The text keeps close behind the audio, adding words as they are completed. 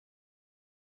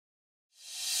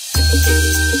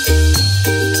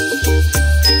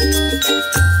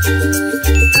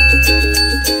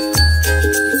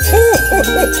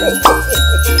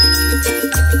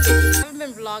haven't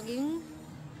been vlogging,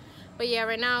 but yeah,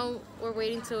 right now we're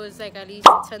waiting till it's like at least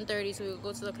 10:30 so we will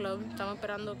go to the club. Estamos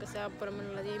esperando que sea por lo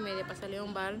menos las 10:30 para salir a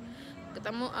un bar. Que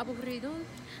estamos aburridos.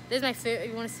 This is my fit.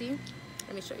 You want to see?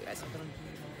 Let me show you guys.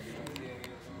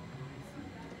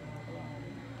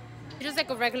 Just like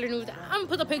a regular nude. I'm gonna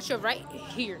put the picture right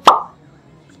here.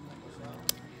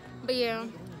 But yeah,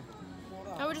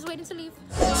 now we're just waiting to leave.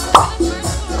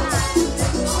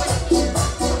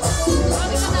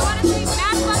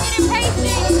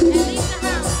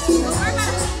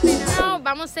 Now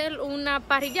vamos a hacer una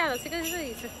parrillada. ¿Sí que se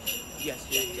dice? Yes.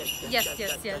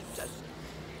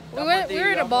 We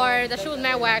were at a bar. That shit was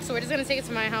mad whack, so we're just gonna take it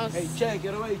to my house.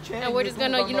 And we're just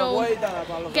gonna, you know,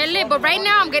 get lit. But right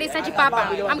now, I'm getting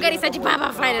salchipapa. I'm getting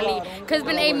salchipapa finally, cause it's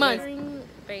been 8 months.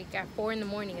 Like at 4 in the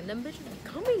morning, and them bitches be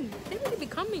coming. They really be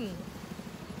coming.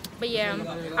 But yeah, I'm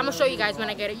gonna show you guys when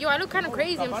I get it. Yo, I look kind of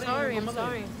crazy. I'm sorry.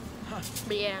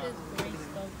 But yeah,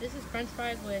 this is French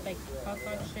fries with like hot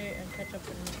dog shit and ketchup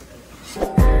and.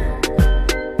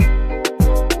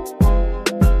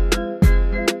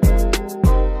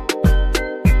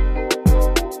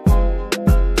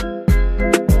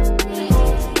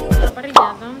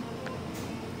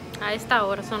 A esta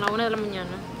hora, son las 1 de la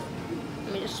mañana.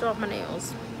 Let me just show off my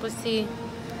nails. Pues sí,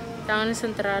 estamos en el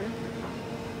central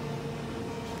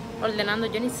ordenando.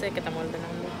 Yo ni sé qué estamos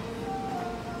ordenando.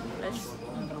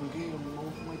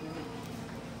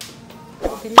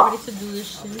 Getting ready to do this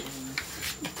shit.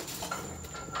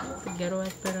 The ghetto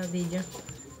esperadilla.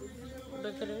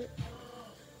 Look at it.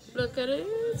 Look at it.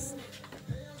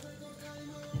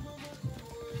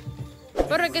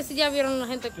 Pero es que si ya vieron la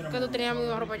gente que no tenía mi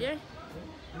ropa ayer.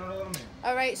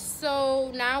 Alright, so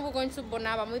now we're going to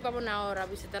Bonao. Vamos a ir para Bonao ahora a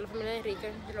visitar a la familia de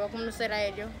Enrique. Yo lo voy a conocer a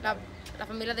ellos, la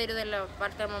familia de ellos de la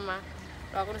parte de la mamá.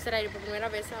 Lo voy a conocer a ellos por primera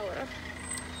vez ahora.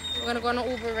 We're gonna go on an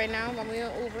Uber right now. Vamos a ir a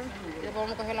Uber y después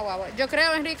vamos a coger la guagua. Yo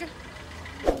creo, Enrique.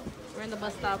 We're in the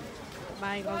bus stop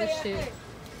buying all this shit.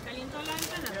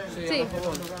 Sí.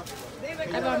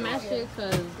 I bought my shit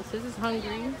because sis is hungry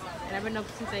and I've been up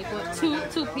since like what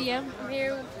 2 p.m.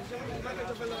 here.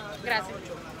 Gracias.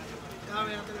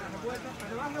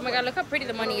 Oh my god, look how pretty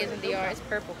the money is in DR. It's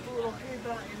purple.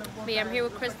 But yeah, I'm here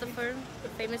with Christopher, the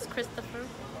famous Christopher.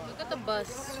 Look at the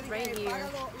bus right here.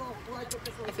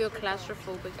 I feel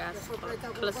claustrophobic as fuck.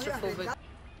 Claustrophobic.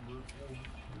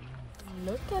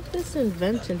 Look at this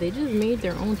invention. They just made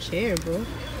their own chair, bro.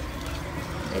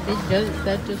 Like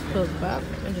that just put back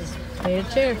and just made a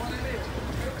chair.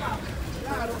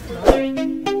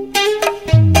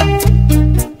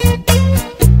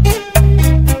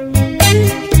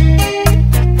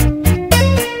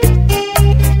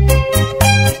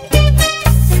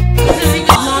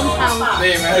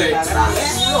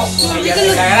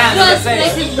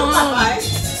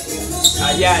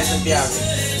 Allá en Santiago.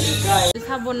 This is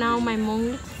how Bonao my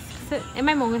mom. Es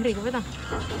my mom, Enrique, ¿verdad?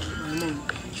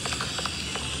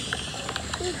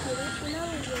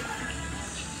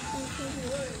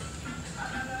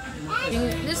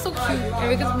 This is so cute.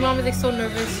 Enrique's mom is like so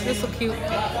nervous. She's so cute.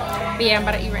 But yeah, I'm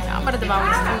about to eat right now. I'm about to devour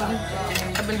this food.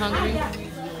 I've been hungry.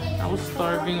 I was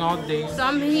starving all day. So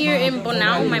I'm here in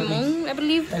Bonao, my mom, I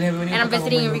believe, and I'm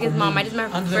visiting Enrique's mom. I just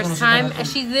met her for the first time, and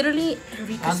she's literally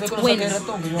Enrique's twin.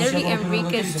 Literally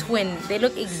Enrique's twin. They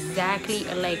look exactly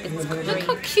alike. Look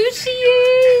how cute she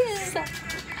is.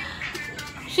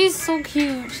 She's so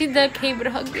cute. She's the came with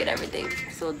a hug and everything.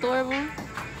 So adorable.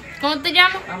 ¿Cómo te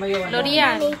llamas?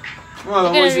 L'Oreal.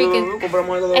 Look at Enrique.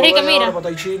 Enrique, mira.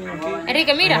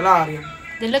 Enrique, mira.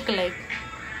 They look alike.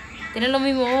 Tienen los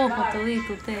mismos ojos,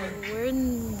 todito ustedes. We're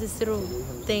in this little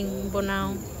thing,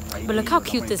 Bonao. But look how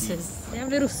cute this is. They have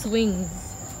little swings.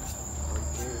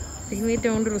 They made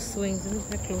their own little swings. Let me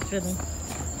get closer to them.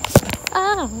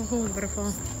 Ah, oh,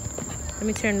 butterfly. Let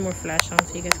me turn more flash on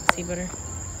so you guys can see better.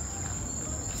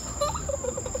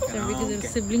 So Enrique's little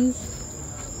siblings.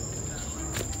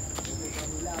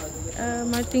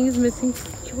 My thing is missing.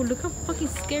 Yo, look how fucking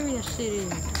scary that shit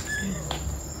is.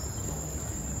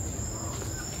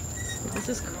 This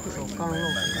is cool.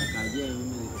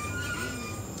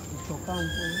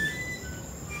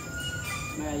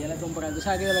 Mira, yo le compré, tú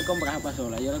sabes que yo le compré a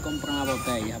Pasola, yo le compré una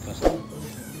botella a Pasola.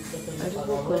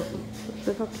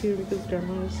 Look how cute Rico's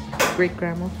grandma is. Great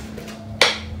grandma.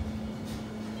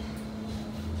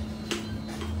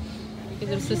 Rico's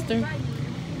little sister.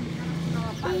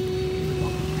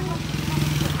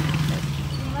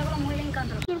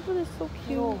 Is so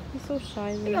cute. He's so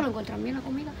shy. Yo no encuentro bien la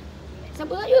comida. ¿Se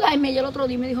puede ayudarme? Yo el otro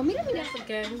día me dijo, mira.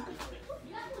 Okay.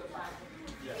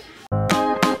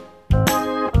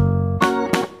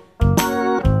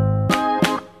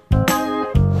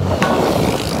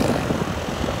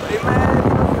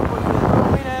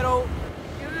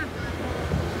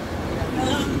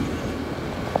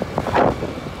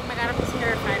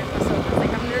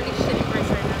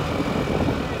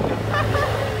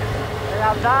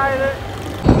 Dale.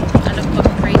 I look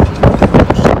fucking crazy.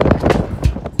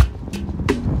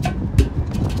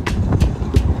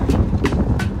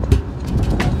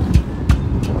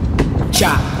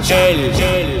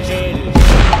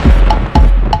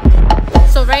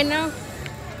 So right now,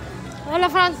 hola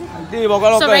Francis.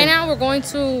 So right now we're going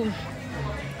to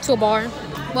a bar.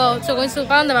 Well, so going to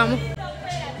 ¿para dónde vamos?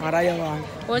 Maraya Bar.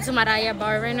 Going to Maraya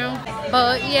Bar right now.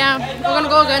 But yeah, we're gonna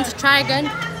go again to try again.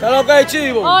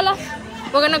 Chivo? Hola.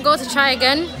 We're gonna go to try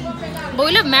again. But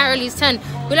we left mad early, it's 10.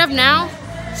 We left now,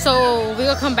 so we're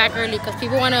gonna come back early because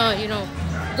people wanna, you know,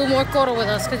 do more photo with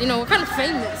us because, you know, we're kind of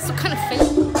famous. We're kind of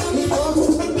famous.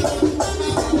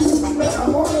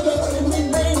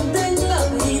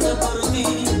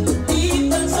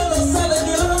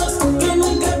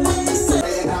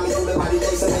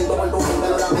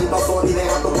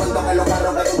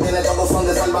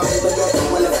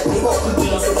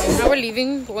 Now we're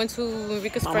leaving. We're going to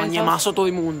Enrique's friend's house. todo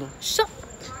el mundo. Shut.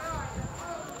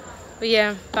 But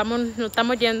yeah, nos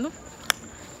estamos yendo.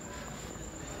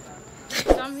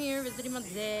 So I'm here visiting my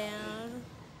dad.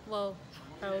 Well,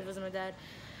 I was visiting my dad.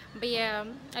 But yeah,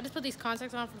 I just put these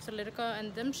contacts on from Solidica,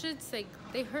 and them shits, like,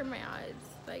 they hurt my eyes.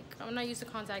 Like, I'm not used to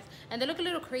contacts. And they look a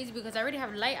little crazy because I already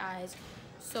have light eyes.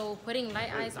 So putting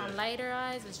light eyes on lighter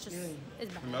eyes, it's just,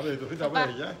 it's bad.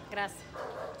 Opa, gracias.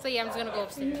 So yeah, I'm just gonna go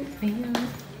upstairs.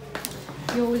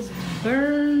 Yo, it's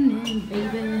burning,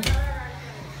 baby.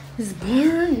 It's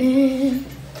burning.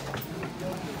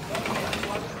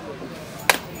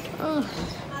 Oh,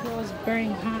 it was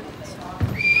burning hot.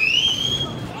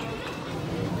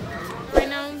 Right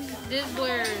now, this is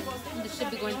where this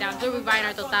should be going down. Where we're buying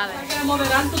our totadas. Here's my aunt's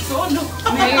house.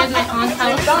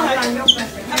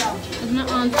 This is my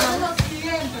aunt's house.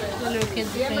 The little kids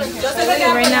thing. So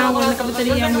right now, we're in the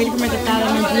cafeteria. I'm waiting for my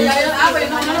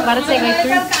totada. About to take like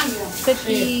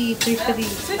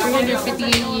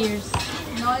 358 years.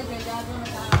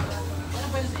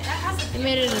 They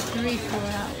made it in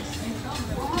 3-4 hours.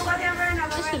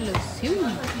 This shit looks huge.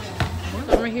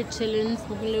 I'm right here chilling,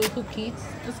 smoking little cookies.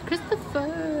 It's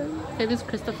Christopher. Famous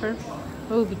Christopher.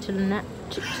 Oh, be chilling that.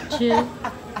 Chill.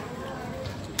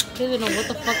 He doesn't know what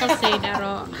the fuck I'm saying at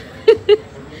all.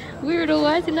 Weirdo,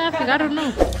 why is he laughing? I don't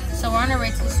know. So we're on our way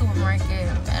to the supermarket,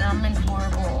 and I'm in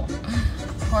horrible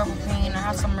pain. I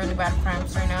have some really bad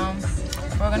cramps right now.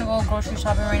 We're gonna go grocery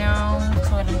shopping right now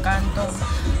to El Encanto.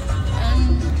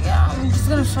 And yeah, I'm just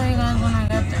gonna show you guys when I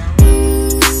get there.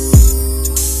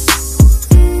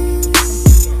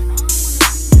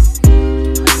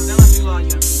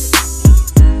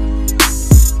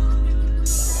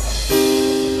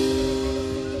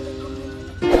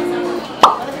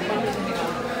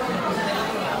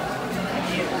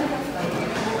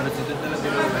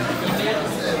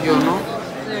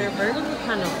 Their burgers are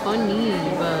kind of funny,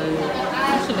 but they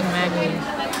should look mad good.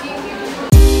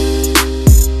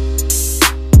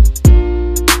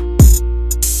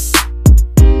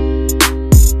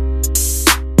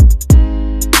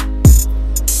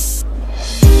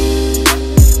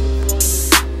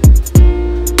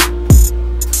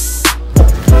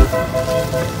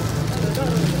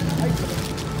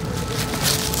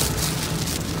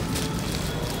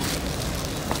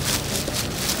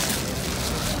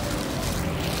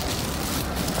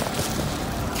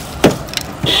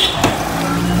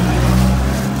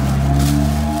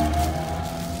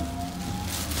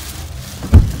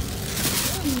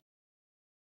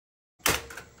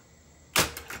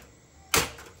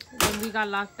 We got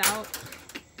locked out.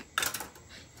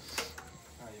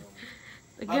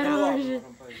 The ghetto version.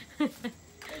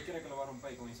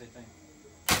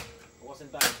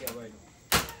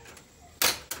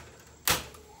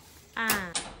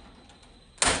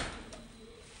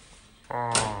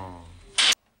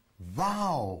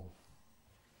 Wow.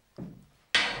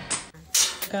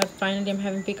 God, finally I'm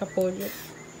having pica pollo.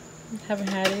 Haven't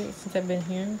had it since I've been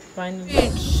here. Finally.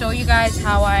 I'll show you guys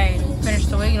how I finished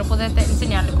the wig. No pude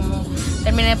enseñarle como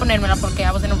terminé de ponérmela porque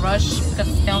I was in a rush because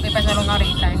tengo que pasar una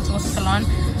horita into a salon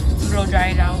to blow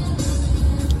dry it out.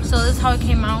 So this is how it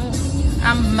came out.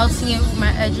 I'm melting it with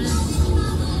my edges.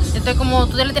 Estoy como,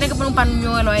 tú le tienes que poner un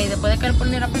pañuelo ahí después de que le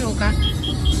pones la peluca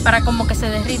para como que se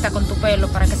derrita con tu pelo,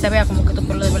 para que se vea como que tu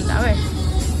pelo de verdad, ¿ves?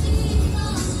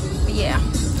 But yeah.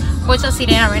 Voy to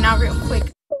Sirena right now real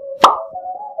quick.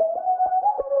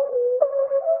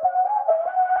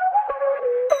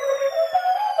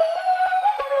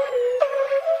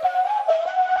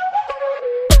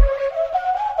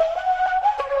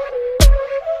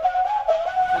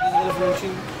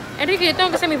 Enrique, yo tengo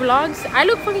que hacer mis vlogs. I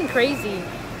look fucking crazy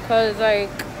because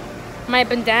like my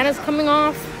bandana's coming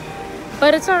off,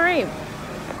 but it's alright.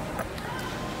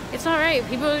 It's alright.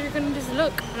 People are gonna just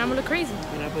look, and I'm gonna look crazy.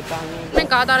 My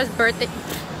goddaughter's birthday.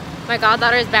 My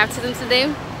goddaughter's baptism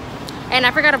today, and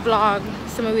I forgot a vlog.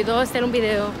 Se me olvidó hacer un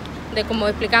video de como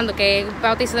explicando que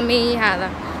bautizo de mi hijada.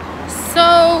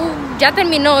 So ya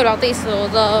terminó el bautizo.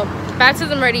 The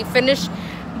baptism already finished,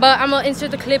 but I'm gonna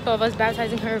insert the clip of us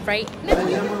baptizing her right now.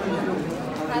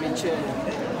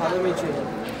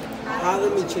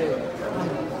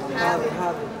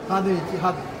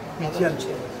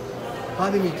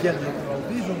 Padre Michel, lo que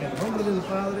bautizo en el nombre del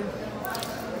Padre,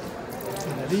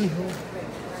 y del Hijo,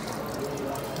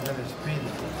 y del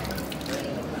Espíritu.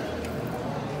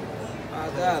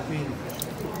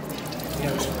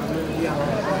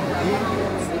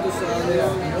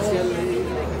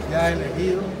 Ya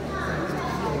elegido.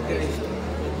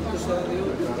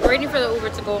 Waiting for the Uber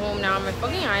to go home now. My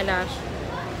fucking eyelash.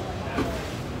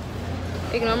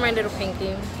 Ignore my little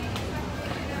pinky.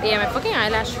 But yeah, my fucking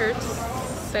eyelash hurts.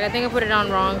 So I think I put it on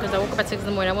wrong because I woke up at 6 in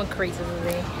the morning. I went crazy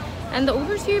today. And the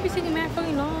Uber's here be taking mad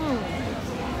fucking long.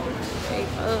 Like,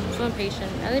 I'm so impatient.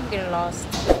 I think I'm getting lost.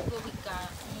 What we got?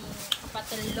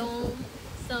 Patalón,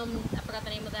 some, I forgot the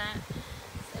name of that.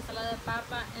 Ensalada de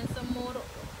papa and some more.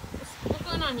 What's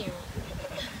going on here?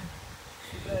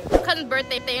 Cousin's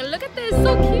birthday thing. And look at this,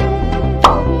 so cute.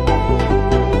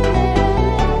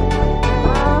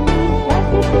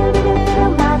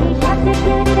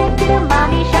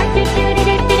 Mommy shark,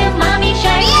 mommy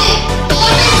shark.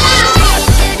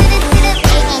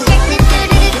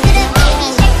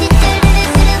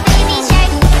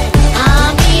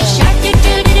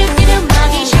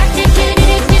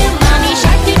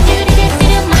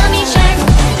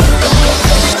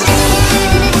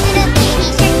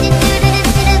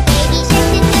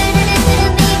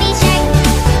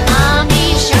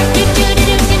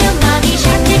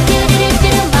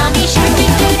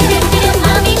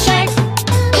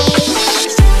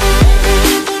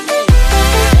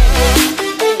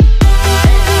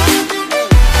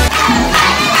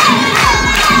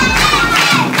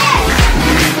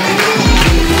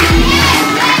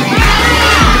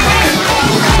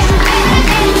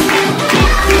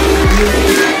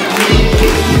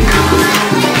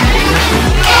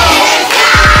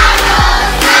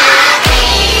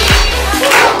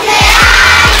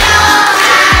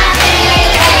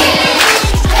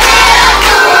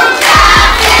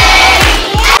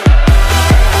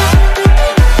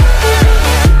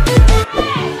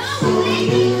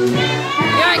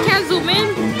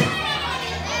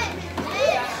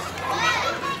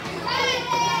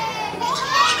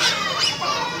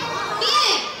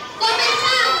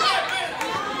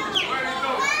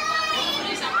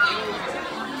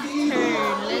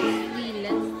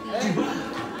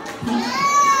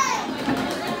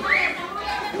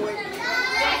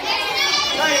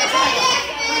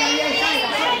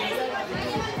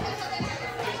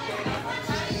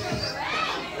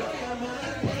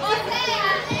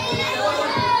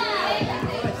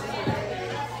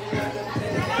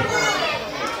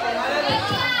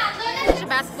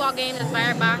 Basketball game that's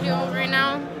fired back here right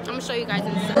now. I'm gonna show you guys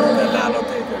inside.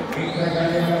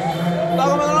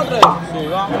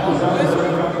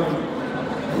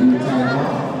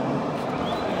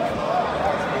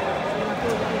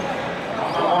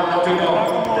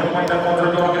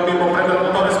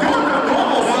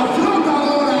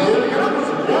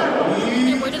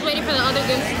 We're just waiting for the other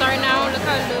game to start now. Look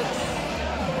how it looks.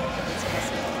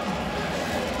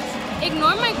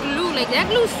 Ignore my glue. Like that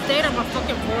glue stayed on my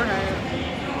fucking forehead.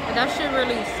 That shit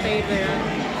really stayed there.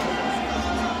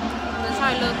 That's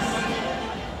how it looks.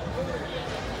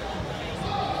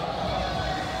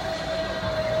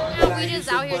 Now we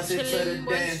just out here chilling,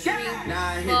 we're in the street.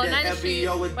 Well, not in the street,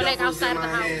 but like outside of the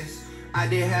house. I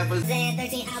did have a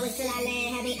 13 hours till I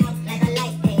land heavy out like a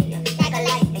light, like a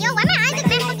light. Yo, why my eyes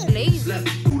look that fucking lazy?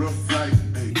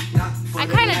 I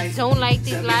kind of don't like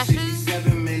these lashes.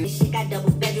 She got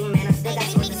double bedroom, man. I still got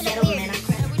something to settle, man.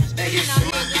 We just chilling out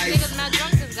here. This nigga's not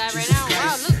drunk, this guy right now.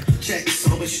 Wow, look. Checks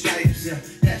over stripes,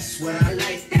 that's what I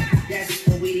like. That's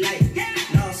what we like.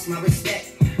 Lost my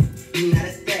respect. You not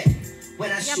a threat.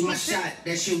 When I shoot my shot,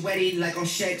 that shit wetty like on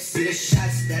Shaq. See the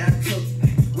shots that I took,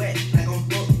 wet like on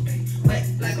Book, wet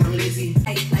like on Lizzie.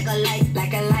 Like a light,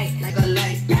 like a light, like a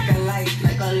light, like a light,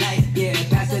 like a light. Yeah,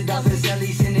 Pastor Dolphin Sally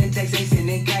sending texts, ain't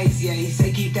sending kites. Yeah, he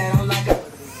say keep that on like a.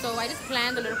 So I just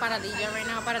planned a little paradilla right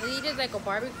now. Paradilla is like a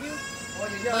barbecue.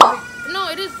 No,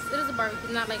 it is a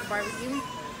barbecue, not like a barbecue.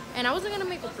 And I wasn't gonna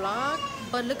make a vlog,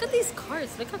 but look at these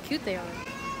cards. Look how cute they are.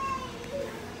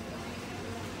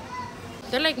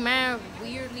 They're like mad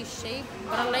weirdly shaped,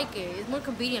 but I like it. It's more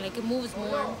convenient, like it moves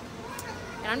more.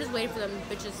 And I'm just waiting for them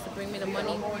bitches to bring me the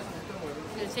money.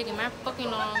 It's taking mad fucking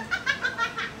long.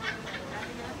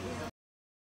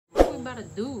 to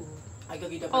do?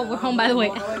 Oh, we're home, by the way.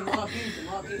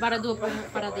 About to do a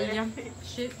paradilla.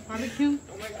 Shit, barbecue.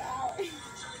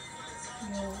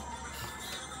 No.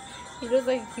 He looks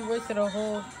like he works at a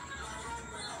whole.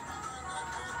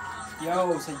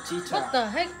 Yo, salchicha. What the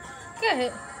heck?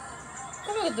 ¿Qué?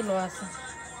 ¿Cómo que tú lo haces?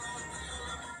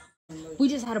 We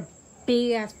just had a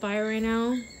big ass fire right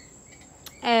now.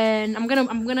 And I'm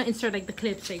gonna insert like the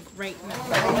clips like right now.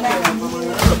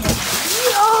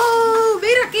 Yo,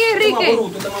 mira aquí, Enrique.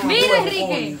 Mira,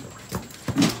 Enrique.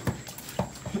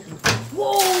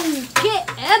 Wow, qué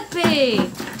epic.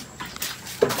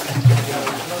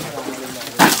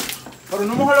 Pero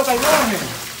no mojes los carbones.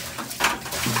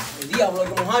 El diablo,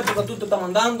 hay que mojar porque tú te estás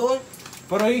mandando.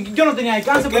 Pero yo no tenía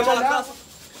alcance para echar la casa.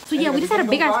 So yeah, we just had a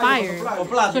big ass fire.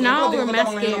 So now we're mad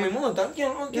scared. You know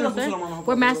what I'm saying?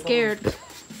 We're mad scared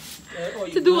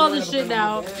to do all this shit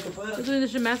now. We're doing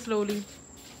this shit mad slowly.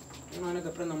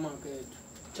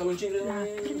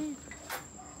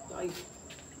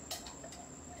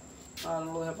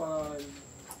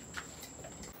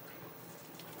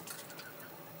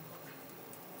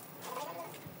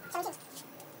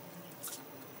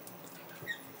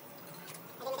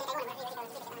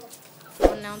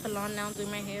 Going down to the lawn now, doing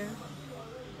my hair.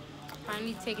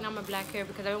 Finally taking out my black hair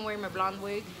because I've been wearing my blonde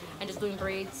wig and just doing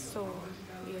braids. So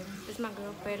yeah, this is my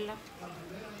girl Perla.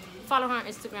 Follow her on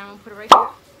Instagram and put it right here.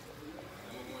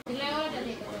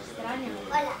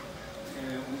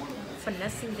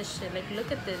 Finessing this shit. Like,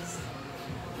 look at this.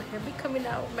 My hair be coming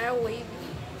out mad wavy.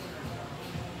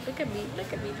 Look at me,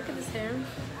 look at me, look at this hair.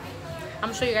 I'm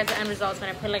gonna show you guys the end results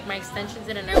when I put like my extensions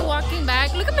in and I'm walking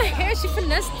back. Look at my hair, she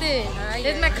finessed it.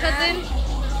 This is my cousin.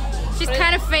 She's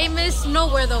kind of famous.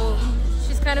 Nowhere though.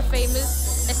 She's kind of famous.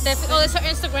 Steffi. Oh, there's her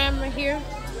Instagram right here.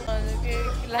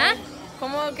 ¿Ah?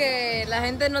 Como que la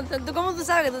gente no... ¿Tú cómo tú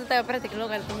sabes que tú te estás... Espérate, que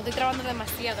loca, me estoy trabajando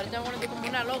demasiado. Yo me como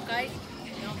una loca,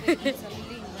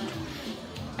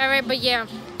 Alright, but yeah.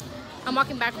 I'm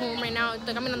walking back home right now.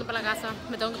 Estoy caminando para la casa.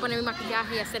 Me tengo que poner mi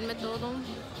maquillaje y hacerme todo.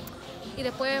 Y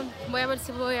después voy a ver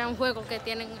si voy a un juego que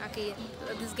tienen aquí.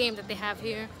 This game that they have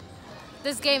here.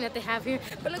 This game that they have here.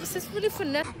 But look, this is really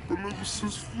finesse.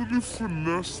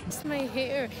 It's my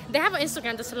hair. They have an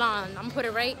Instagram, the salon. I'm gonna put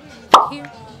it right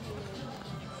here.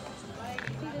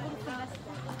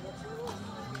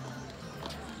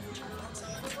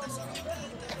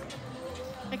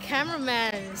 My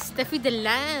cameraman, Steffi the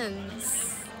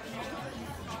Lance.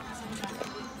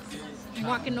 I'm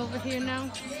walking over here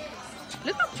now.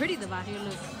 Look how pretty the bar here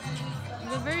looks.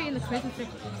 We're very in the Christmas tree.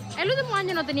 El último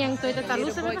año no tenían todas estas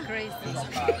luces, ¿verdad?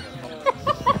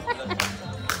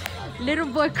 Little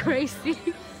boy crazy.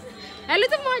 El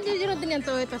último año yo no tenían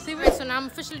todo esto. So now I'm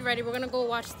officially ready. We're gonna go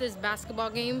watch this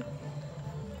basketball game.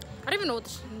 I don't even know what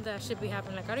that should be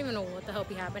happening. Like, I don't even know what the hell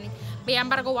be happening. But yeah, I'm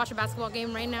about to go watch a basketball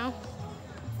game right now.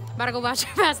 About to go watch a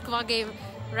basketball game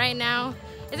right now.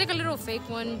 It's like a little fake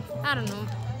one. I don't know.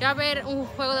 Yo voy a ver un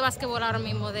juego de básquetbol ahora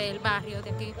mismo del barrio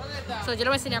de aquí. So yo lo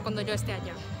voy a enseñar cuando yo esté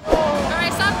allá.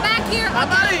 Alright, so I'm back here. We're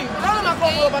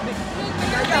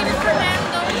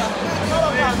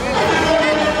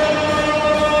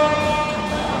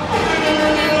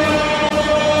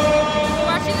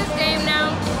watching this game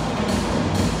now.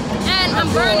 And I'm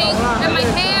burning. And my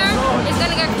hair is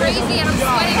gonna get crazy and I'm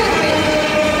sweating like crazy.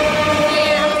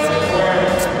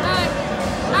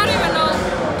 I don't even know.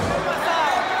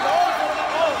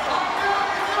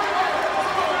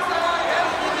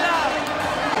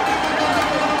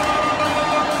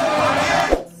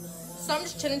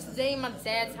 Chilling today in my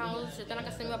dad's house. Yo tengo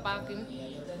que hacer mi papá aquí.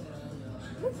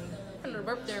 I'm gonna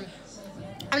burp there.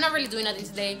 I'm not really doing nothing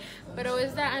today, pero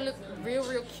is that I look real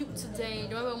cute today.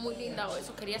 Yo me veo muy linda hoy,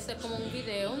 so quería hacer como un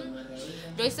video.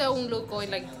 Yo hice un look hoy,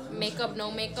 like makeup, no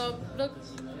makeup look.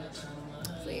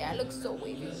 So yeah, I look so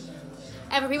wavy.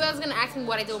 And for people that's gonna ask me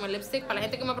what I do with my lipstick, para la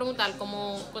gente que me va a preguntar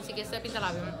cómo conseguí ese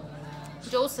pintalabio,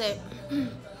 yo usé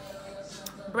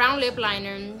brown lip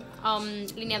liner,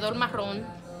 lineador marrón.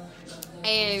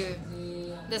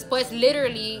 Después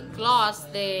literally gloss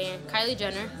de Kylie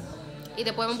Jenner y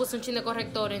después me puse un chin de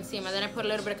corrector encima. Then I put a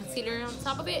little bit of concealer on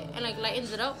top of it and like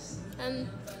lightens it up and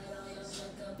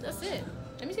that's it.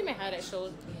 Let me see my highlight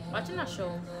shows. Watching that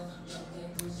show.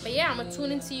 But yeah, I'm gonna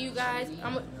tune into you guys.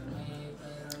 I'm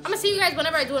gonna see you guys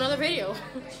whenever I do another video.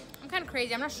 I'm kind of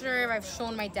crazy. I'm not sure if I've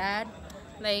shown my dad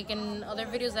like in other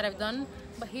videos that I've done,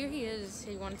 but here he is.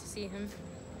 He wanted to see him.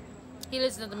 He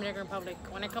lives in the Dominican Republic.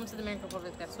 When I come to the Dominican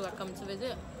Republic, that's who I come to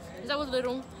visit. Since I was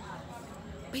little.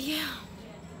 But yeah,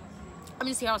 I'm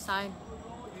just here outside,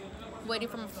 waiting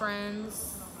for my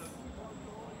friends.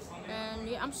 And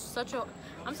yeah, I'm such a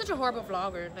horrible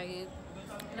vlogger. Like,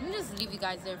 let me just leave you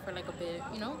guys there for like a bit,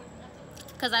 you know?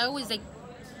 Cause I always like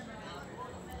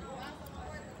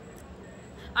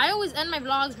I always end my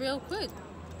vlogs real quick.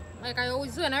 Like I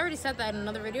always do. And I already said that in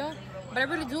another video. But I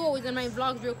really do always end my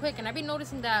vlogs real quick. And I've been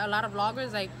noticing that a lot of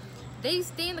vloggers, like, they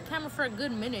stay in the camera for a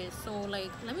good minute. So,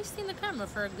 like, let me stay in the camera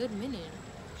for a good minute.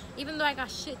 Even though I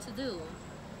got shit to do.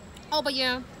 Oh, but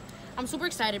yeah. I'm super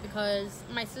excited because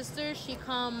my sister, she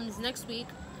comes next week.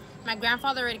 My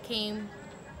grandfather already came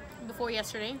before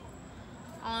yesterday.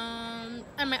 And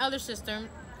my other sister,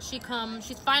 she's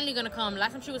finally gonna come.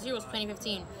 Last time she was here was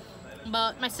 2015.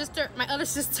 But my other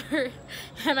sister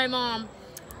and my mom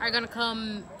are gonna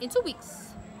come in 2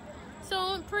 weeks.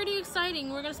 So pretty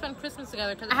exciting. We're gonna spend Christmas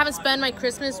together because I haven't spent my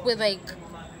Christmas with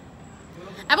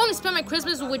I've only spent my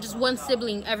Christmas with just one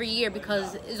sibling every year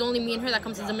because it's only me and her that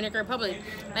comes to the Dominican Republic.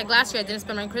 Like last year I didn't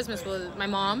spend my Christmas with my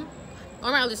mom or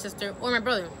my other sister or my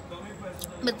brother.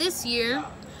 But this year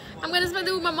I'm gonna spend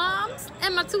it with my mom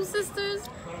and my 2 sisters.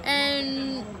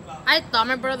 And I thought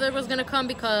my brother was gonna come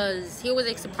because he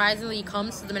always surprisingly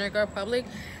comes to the Dominican Republic,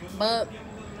 but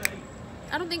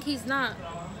I don't think he is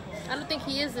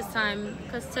this time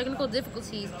because technical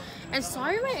difficulties. And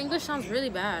sorry, my English sounds really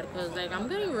bad because I'm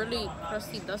getting really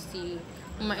dusty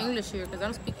with my English here because I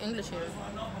don't speak English here.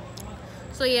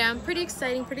 So yeah, pretty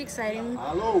exciting.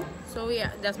 Hello. So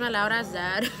yeah, that's my loud ass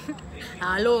dad.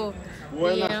 Hello.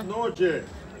 Buenas noches.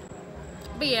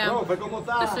 But yeah, Profe, ¿cómo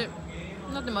está? that's it.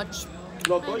 Nothing much.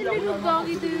 Lo estoy llamando.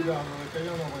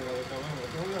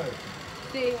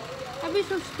 See, I'd be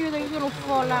so scared that he's gonna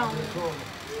fall out. Little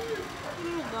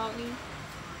doggy.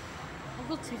 I'm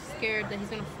so too scared that he's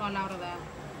gonna fall out of that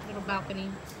little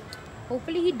balcony.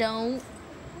 Hopefully he don't.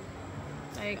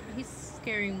 Like he's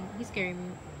scaring me.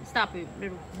 Stop it,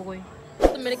 little boy.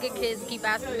 Dominican kids keep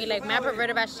asking me like, "Map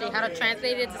perverted that shit. How to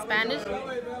translate it to Spanish?"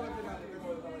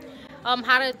 How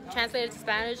to translate it to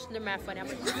Spanish? They're mad funny.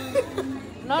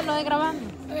 No estoy grabando.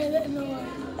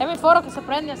 Es mi foro que se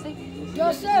prende así.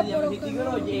 Yo sé, pero que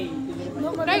no.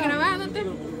 Estoy grabándote.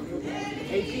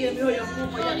 Hay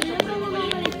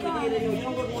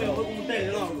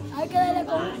que darle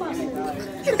con un pase.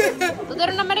 Tú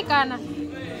eres una americana.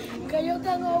 Que yo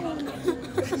tengo uno.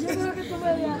 Yo creo que tú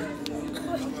me veas.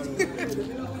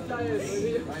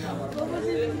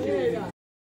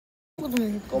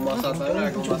 Como a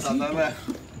Satanás.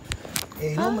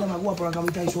 El hombre más guapo por la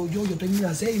capital soy yo. Yo tengo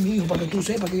una 6, mi hijo, para que tú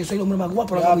sepas que yo soy el hombre más guapo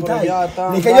por la capital.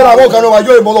 Le cayó la boca a Nueva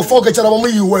York, modofoque, echara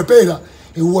conmigo, espera.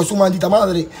 Y hubo su maldita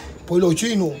madre. Pues los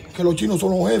chinos, que los chinos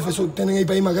son los jefes, tienen el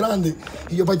país más grande.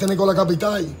 Y yo pertenezco a la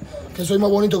capital, que soy más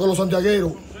bonito que los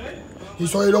santiagueros. Y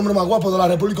soy el hombre más guapo de la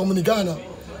República Dominicana.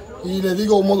 Y le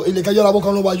digo, y le cayó la boca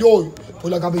a Nueva York,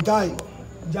 por la capital.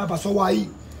 Ya pasó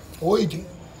ahí, oíste.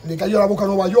 Le cayó la boca a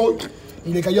Nueva York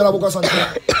y le cayó la boca a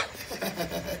Santiago.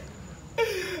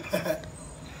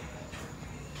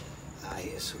 Ay,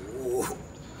 Jesús.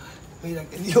 Mira,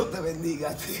 que Dios te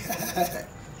bendiga.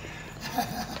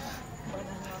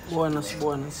 Buenas. Se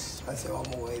va a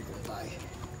mover, compadre.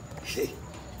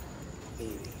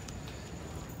 Mire.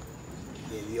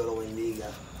 Que Dios lo bendiga.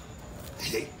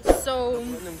 So,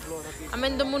 I'm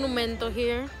in the Monumento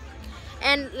here.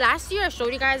 And last year I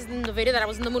showed you guys in the video that I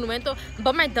was in the Monumento,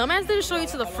 but my dumbass didn't show you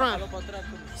to the front.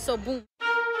 So, boom.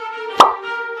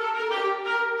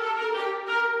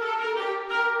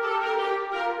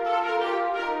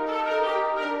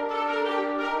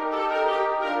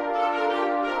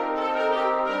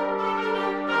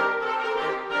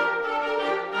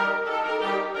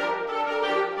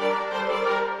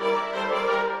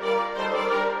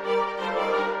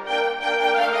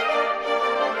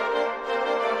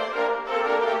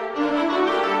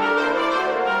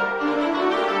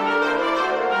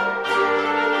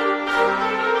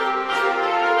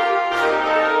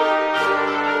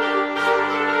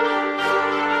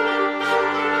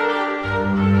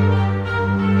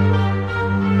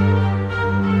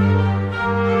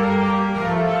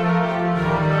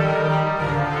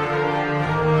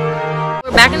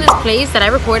 Back in this place that I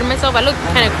recorded myself, I look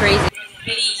kind of crazy.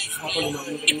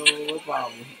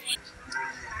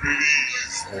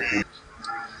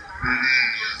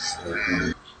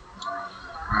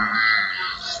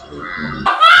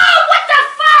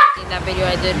 That video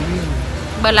I did,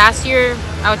 but last year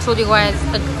I told you guys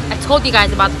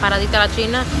about the Paradita La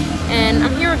China, and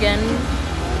I'm here again.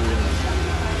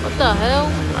 What the hell?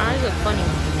 I look funny,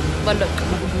 but look.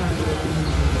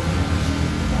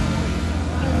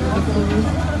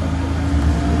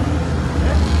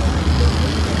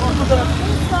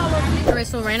 Alright,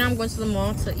 so right now I'm going to the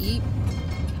mall to eat,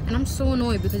 and I'm so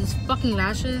annoyed because these fucking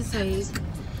lashes, like,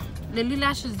 Lily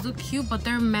lashes look cute, but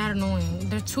they're mad annoying.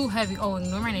 They're too heavy. Oh,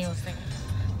 ignore my nails thing.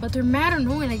 But they're mad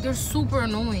annoying, like they're super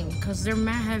annoying because they're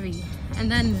mad heavy. And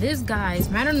then this guy's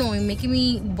mad annoying, making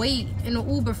me wait in an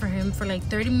Uber for him for like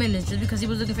 30 minutes just because he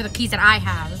was looking for the keys that I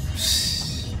have.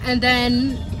 And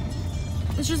then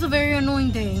it's just a very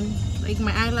annoying thing. Like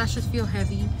my eyelashes feel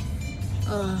heavy.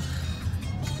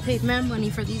 Paid mad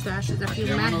money for these lashes. I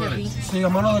feel mad heavy.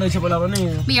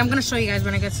 But yeah, I'm gonna show you guys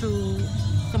when I get to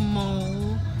the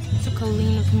mall, to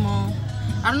Kalina's mall.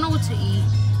 I don't know what to eat.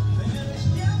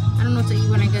 I don't know what to eat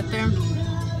when I get there.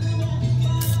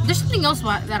 There's something else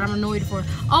that I'm annoyed for.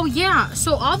 Oh yeah,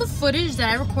 so all the footage that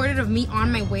I recorded of me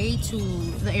on my way to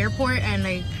the airport and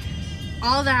like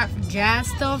all that jazz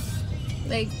stuff,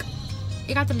 like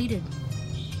it got deleted.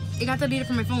 It got deleted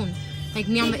from my phone. Like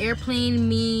me on the airplane,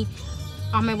 me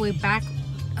on my way back.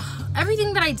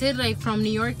 Everything that I did like from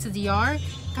New York to DR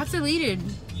got deleted.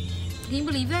 Can you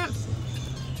believe that?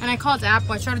 And I called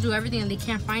Apple. I tried to do everything and they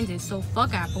can't find it. So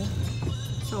fuck Apple.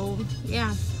 So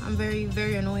yeah, I'm very,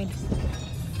 very annoyed.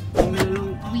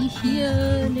 We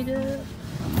here, nigga.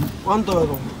 ¿Cuánto es?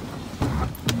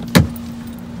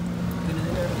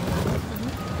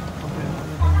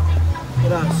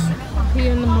 Gracias.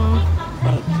 Here in the mall.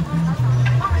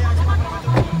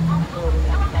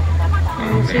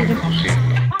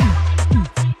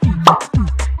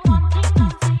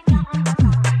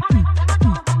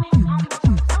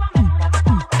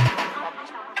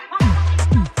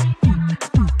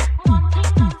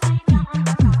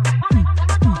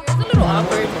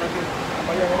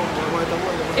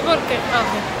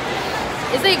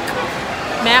 It's like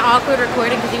mad awkward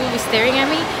recording because he will be staring at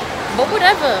me, but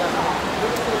whatever.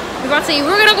 We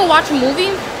were gonna go watch a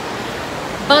movie,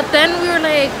 but then we were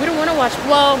like, we don't want to watch.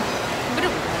 Well,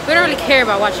 we don't really care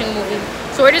about watching a movie,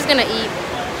 so we're just gonna eat.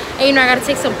 And you know, I gotta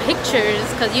take some pictures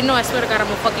because you know, I swear to God, I'm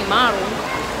a fucking model.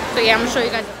 So yeah, I'm gonna show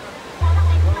you guys.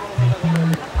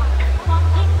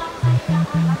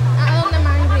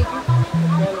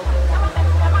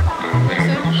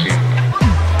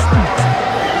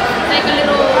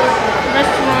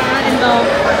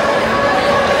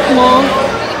 Mall.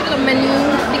 The menu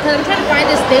because I'm trying to find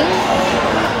this thing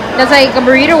that's like a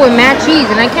burrito with mad cheese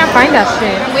and I can't find that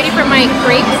shit. I'm waiting for my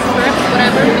crepes,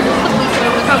 whatever.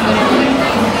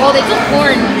 Oh, they took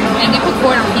corn and they put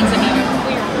corn on pizza here.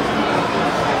 Weird.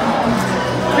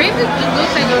 Crepe just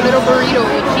looks like a little burrito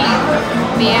with cheese.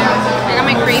 But yeah, I got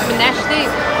my crepe and that shit.